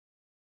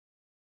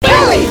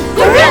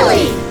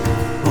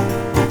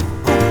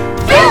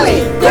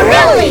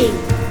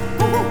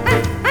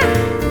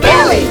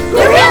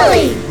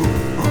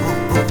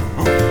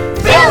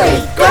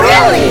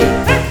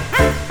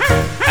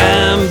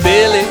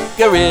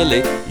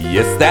Willie,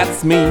 yes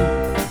that's me.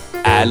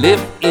 I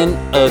live in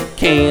a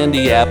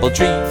candy apple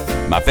tree.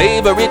 My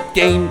favorite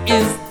game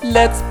is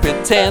Let's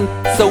Pretend.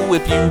 So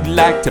if you'd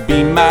like to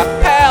be my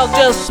pal,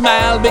 just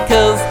smile,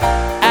 because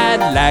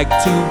I'd like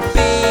to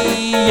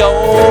be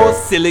your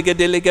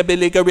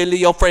silly-ga-dilly-ga-billy gorilla,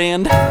 your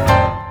friend.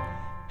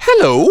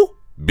 Hello,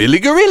 Billy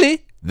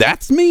Gorilli,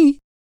 that's me.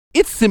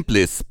 It's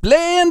simply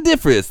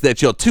splendiferous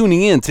that you're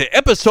tuning in to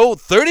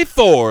episode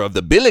 34 of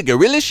the Billy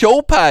Gorilli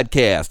Show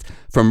podcast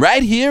from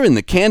right here in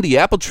the Candy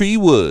Apple Tree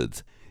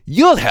Woods.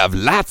 You'll have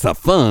lots of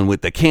fun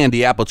with the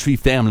Candy Apple Tree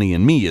family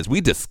and me as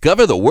we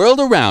discover the world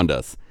around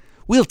us.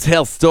 We'll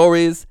tell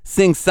stories,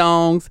 sing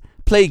songs,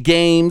 play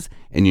games,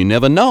 and you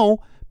never know,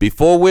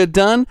 before we're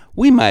done,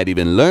 we might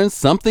even learn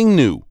something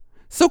new.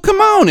 So come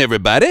on,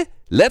 everybody,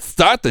 let's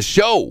start the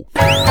show.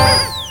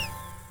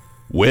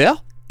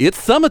 Well, it's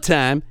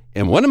summertime,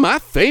 and one of my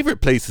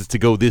favorite places to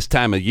go this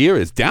time of year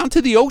is down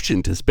to the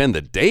ocean to spend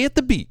the day at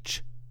the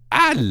beach.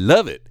 I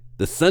love it.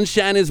 The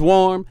sunshine is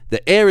warm,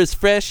 the air is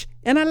fresh,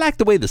 and I like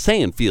the way the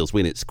sand feels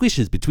when it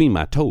squishes between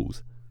my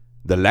toes.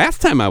 The last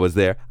time I was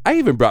there, I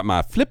even brought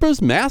my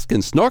flippers, mask,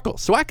 and snorkel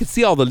so I could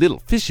see all the little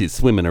fishes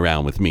swimming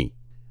around with me.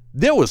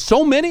 There were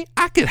so many,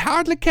 I could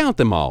hardly count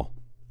them all.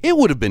 It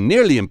would have been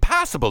nearly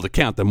impossible to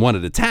count them one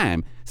at a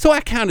time, so I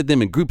counted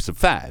them in groups of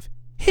 5.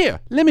 Here,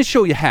 let me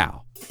show you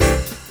how.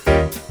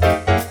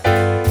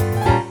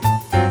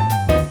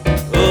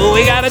 Oh,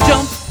 we gotta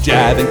jump,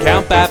 jive, and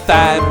count by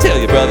 5. Tell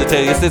your brother,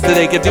 tell your sister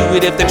they can do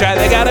it if they try.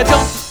 They gotta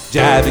jump,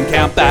 jive, and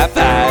count by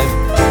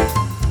 5.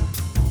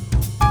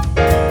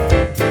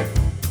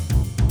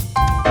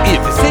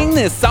 If you sing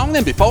this song,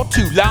 then before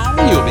too long,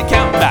 you'll be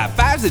counting by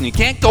 5s and you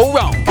can't go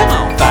wrong. Come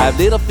on, 5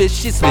 little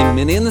fishes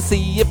swimming in the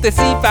sea. If they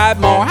see 5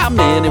 more, how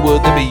many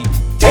would there be?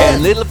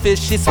 10 little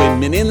fishes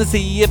swimming in the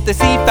sea. If they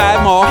see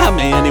 5 more, how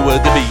many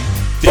would there be?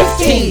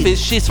 15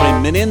 fishes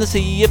swimming in the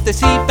sea. If they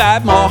see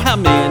 5 more, how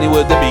many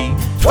would there be?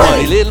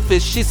 20 little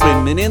fishes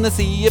swimming in the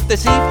sea. If they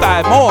see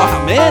 5 more,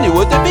 how many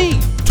would there be?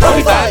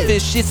 25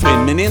 fishes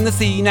swimming in the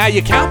sea. Now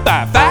you count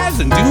by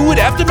 5s and do it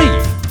after me.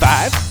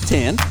 5,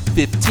 10,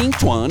 15,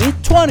 20,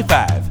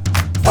 25.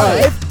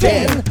 5,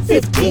 10,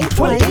 15,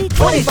 20,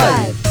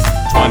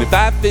 25.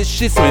 25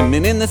 fishes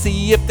swimming in the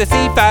sea. If they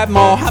see 5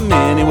 more, how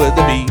many would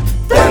there be?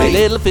 30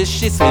 little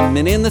fishes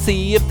swimming in the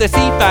sea. If they see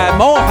 5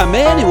 more, how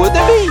many would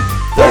there be?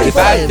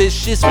 35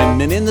 fishes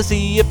swimming in the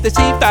sea. If they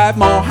see 5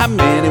 more, how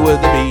many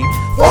would there be?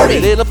 40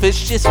 little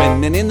fishes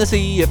swimming in the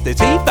sea. If they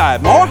see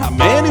 5 more, how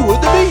many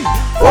would there be?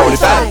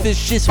 45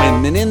 fishes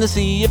swimming in the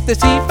sea. If they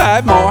see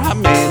 5 more, how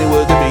many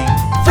would there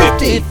be?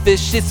 50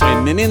 fishes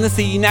swimming in the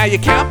sea. Now you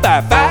count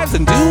by 5s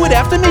and do it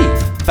after me.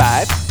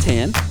 5,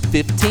 10,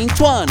 15,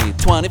 20,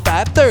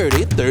 25,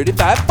 30,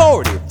 35,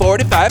 40,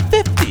 45,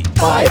 50.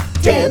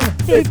 5, 10,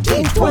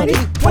 15, 20,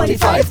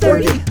 25,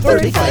 30,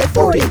 35,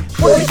 40,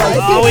 45, 50.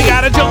 Oh, we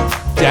gotta jump,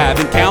 jive,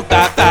 and count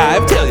by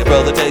 5. Tell your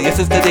brother, tell your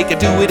sister they can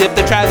do it if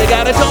they try. They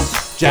gotta jump,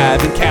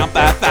 jive, and count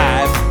by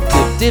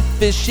 5. 50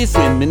 fishes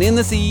swimming in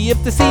the sea.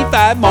 If they see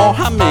 5 more,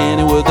 how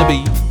many would there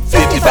be?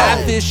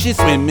 55 fishes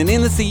swimming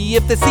in the sea.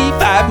 If they see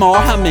 5 more,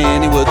 how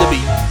many would there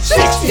be?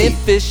 60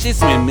 fishes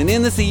swimming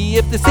in the sea.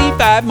 If they see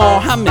 5 more,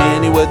 how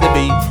many would there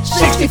be?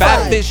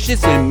 65 fishes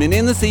swimming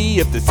in the sea.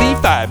 If they see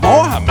 5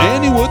 more, how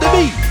many would there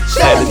be?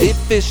 70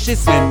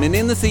 fishes swimming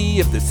in the sea.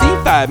 If they see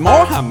 5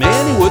 more, how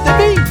many would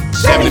there be?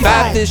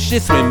 75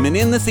 fishes swimming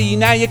in the sea.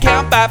 Now you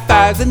count by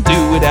 5s and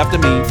do it after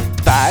me.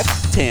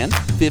 5, 10,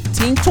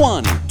 15,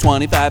 20,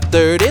 25,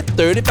 30,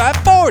 35,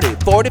 40,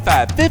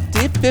 45,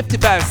 50,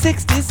 55,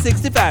 60,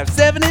 65,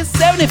 70,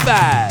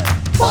 75.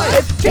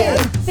 5,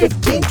 10,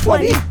 15,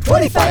 20,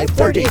 25,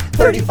 30,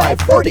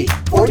 35, 40,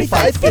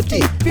 45,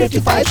 50,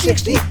 55,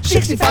 60,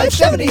 65,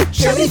 70,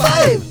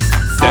 75.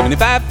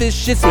 75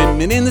 fishes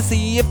swimming in the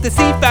sea. If they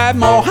see 5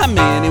 more, how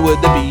many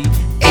would there be?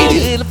 80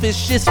 little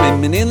fishes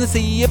swimming in the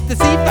sea. If they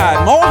see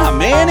 5 more, how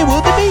many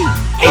would there be?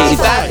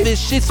 85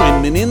 fishes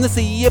swimming in the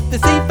sea. If they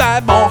see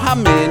 5 more, how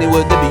many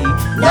would there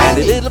be?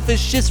 90 little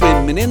fishes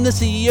swimming in the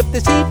sea. If they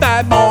see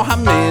 5 more, how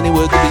many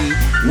would there be?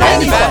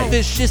 95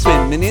 fishes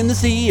swimming in the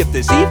sea. If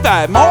they see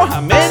 5 more,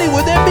 how many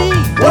would there be?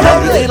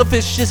 100 little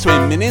fishes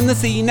swimming in the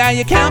sea. Now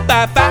you count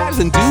by 5s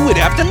and do it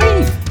after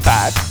me.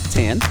 5,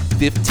 10,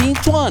 15,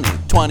 20,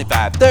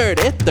 25,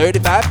 30,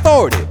 35,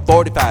 40,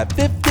 45,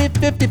 50,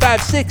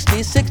 55,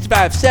 60,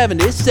 65,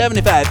 70,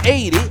 75,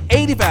 80,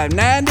 85,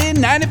 90,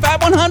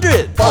 95,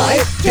 100.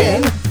 5,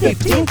 10,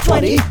 15,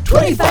 20,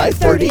 25,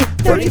 30,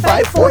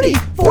 35, 40,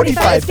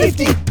 45,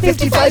 50,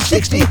 55,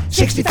 60,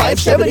 65,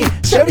 70,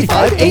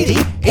 75, 80,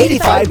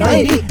 85,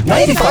 90,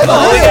 95, 100.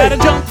 Oh, we gotta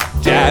jump,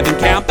 jive, and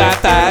count by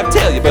 5.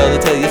 Tell your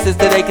brother, tell your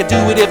sister they can do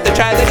it if they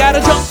try. They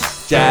gotta jump,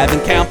 jive,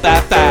 and count by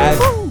 5.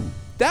 Woo,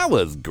 that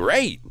was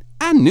great.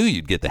 I knew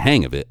you'd get the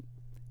hang of it.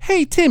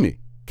 Hey, Timmy,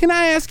 can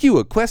I ask you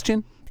a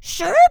question?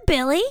 Sure,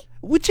 Billy.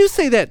 Would you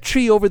say that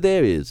tree over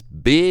there is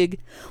big?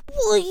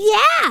 Well,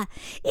 yeah.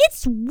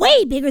 It's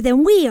way bigger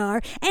than we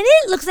are, and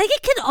it looks like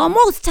it can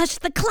almost touch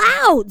the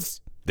clouds.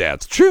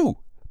 That's true,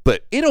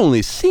 but it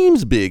only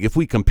seems big if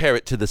we compare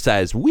it to the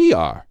size we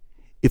are.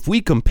 If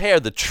we compare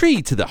the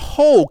tree to the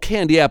whole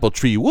candy apple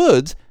tree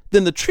woods,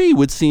 then the tree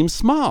would seem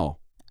small.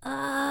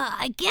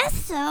 I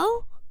guess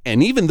so.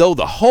 And even though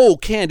the whole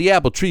candy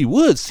apple tree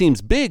woods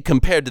seems big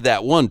compared to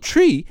that one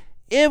tree,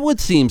 it would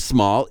seem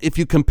small if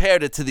you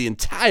compared it to the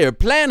entire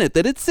planet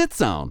that it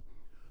sits on.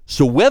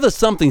 So whether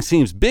something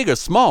seems big or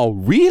small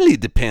really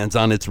depends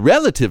on its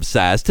relative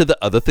size to the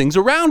other things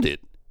around it.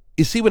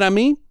 You see what I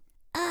mean?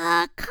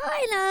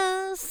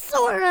 Kinda,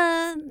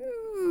 sorta,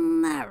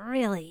 not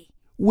really.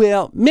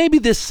 Well, maybe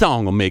this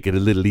song will make it a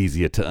little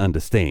easier to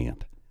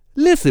understand.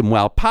 Listen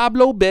while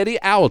Pablo, Betty,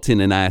 Owlton,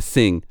 and I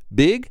sing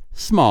Big,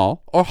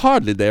 Small, or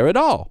Hardly There at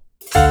All.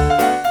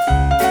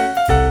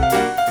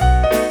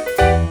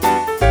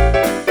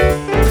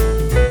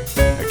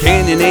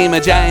 Can you name a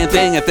giant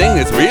thing, a thing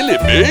that's really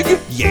big?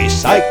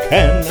 Yes, I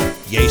can.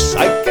 Yes,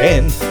 I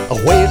can. A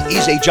whale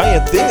is a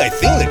giant thing, a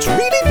thing that's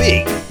really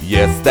big.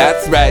 Yes,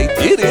 that's right,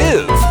 it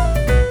is.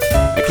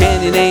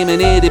 Can you name an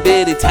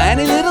itty-bitty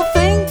tiny little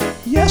thing?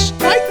 Yes,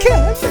 I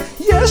can.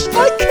 Yes,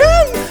 I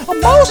can. A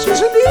mouse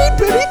is an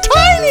itty-bitty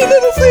tiny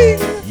little thing.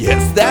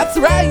 Yes, that's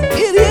right,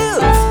 it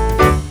is.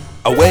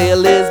 A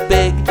whale is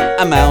big,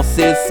 a mouse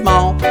is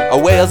small. A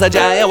whale's a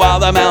giant while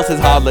the mouse is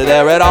hardly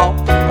there at all.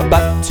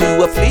 But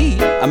to a flea,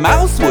 a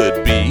mouse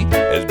would be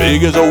as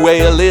big as a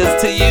whale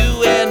is to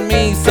you and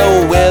me.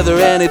 So whether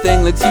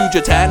anything looks huge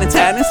or tiny,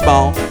 tiny,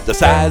 small, the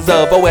size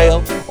of a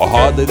whale or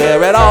hardly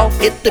there at all,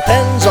 it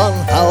depends on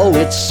how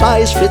its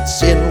size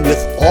fits in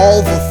with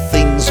all the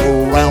things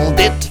around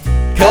it.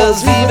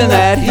 'Cause even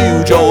that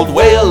huge old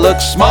whale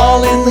looks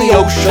small in the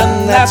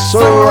ocean that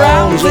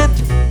surrounds it.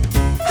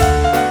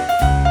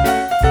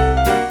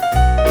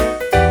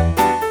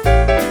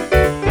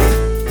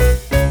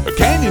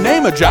 Can you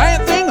name a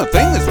giant thing, a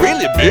thing that's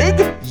really big?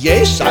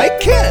 Yes, I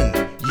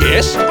can.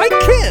 Yes, I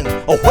can.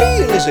 A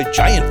whale is a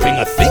giant thing,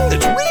 a thing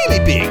that's really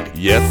big.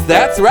 Yes,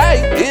 that's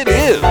right, it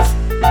is.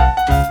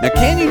 Now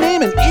can you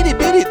name an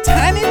itty-bitty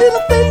tiny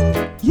little thing?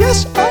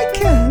 Yes, I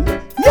can.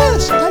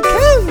 Yes, I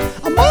can.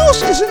 A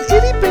mouse is an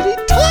itty-bitty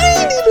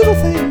tiny little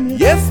thing.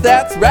 Yes,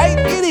 that's right,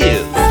 it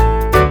is.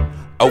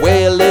 A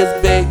whale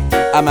is big,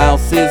 a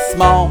mouse is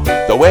small.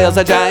 The whale's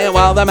a giant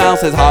while the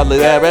mouse is hardly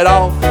there at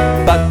all.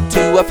 But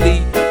to a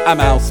flea, a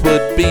mouse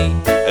would be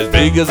as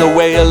big as a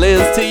whale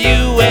is to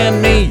you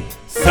and me.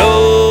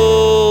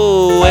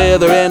 So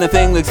whether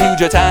anything looks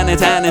huge or tiny,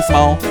 tiny,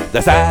 small,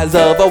 the size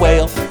of a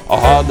whale or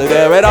hardly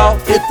there at all,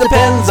 it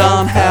depends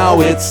on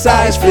how its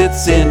size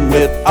fits in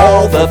with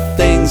all the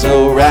things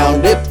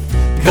around it.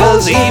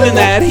 'Cause even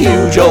that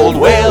huge old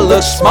whale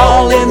looks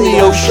small in the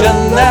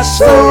ocean that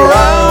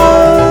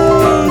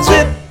surrounds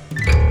it.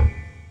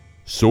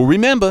 So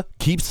remember,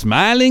 keep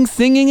smiling,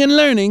 singing, and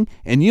learning,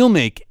 and you'll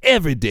make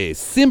every day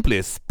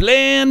simply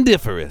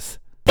splendiferous.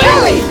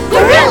 Billy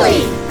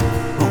Gorilli!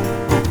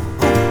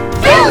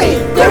 Billy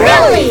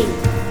Gorilli!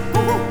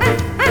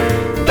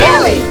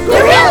 Billy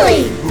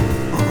Gorilli!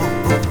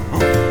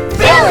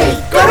 Billy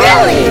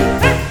Gorilli!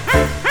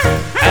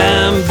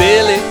 I'm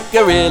Billy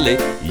Gorilli,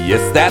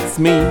 yes that's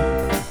me.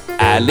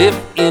 I live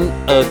in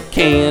a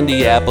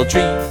candy apple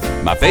tree.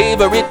 My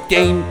favorite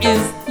game is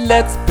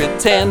Let's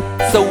Pretend.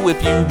 So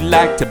if you'd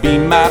like to be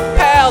my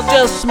pal,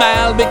 just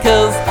smile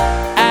because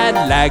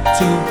I'd like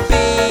to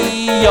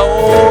be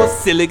your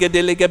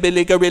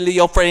silly-ga-dilly-ga-billy Gorilli,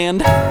 your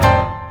friend.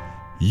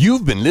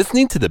 You've been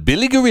listening to The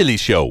Billy Gorilli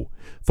Show.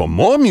 For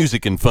more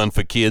music and fun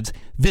for kids,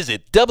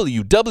 visit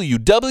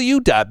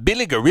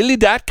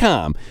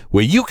www.billygorilli.com,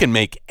 where you can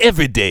make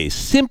every day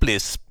simply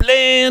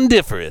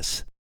splendiferous.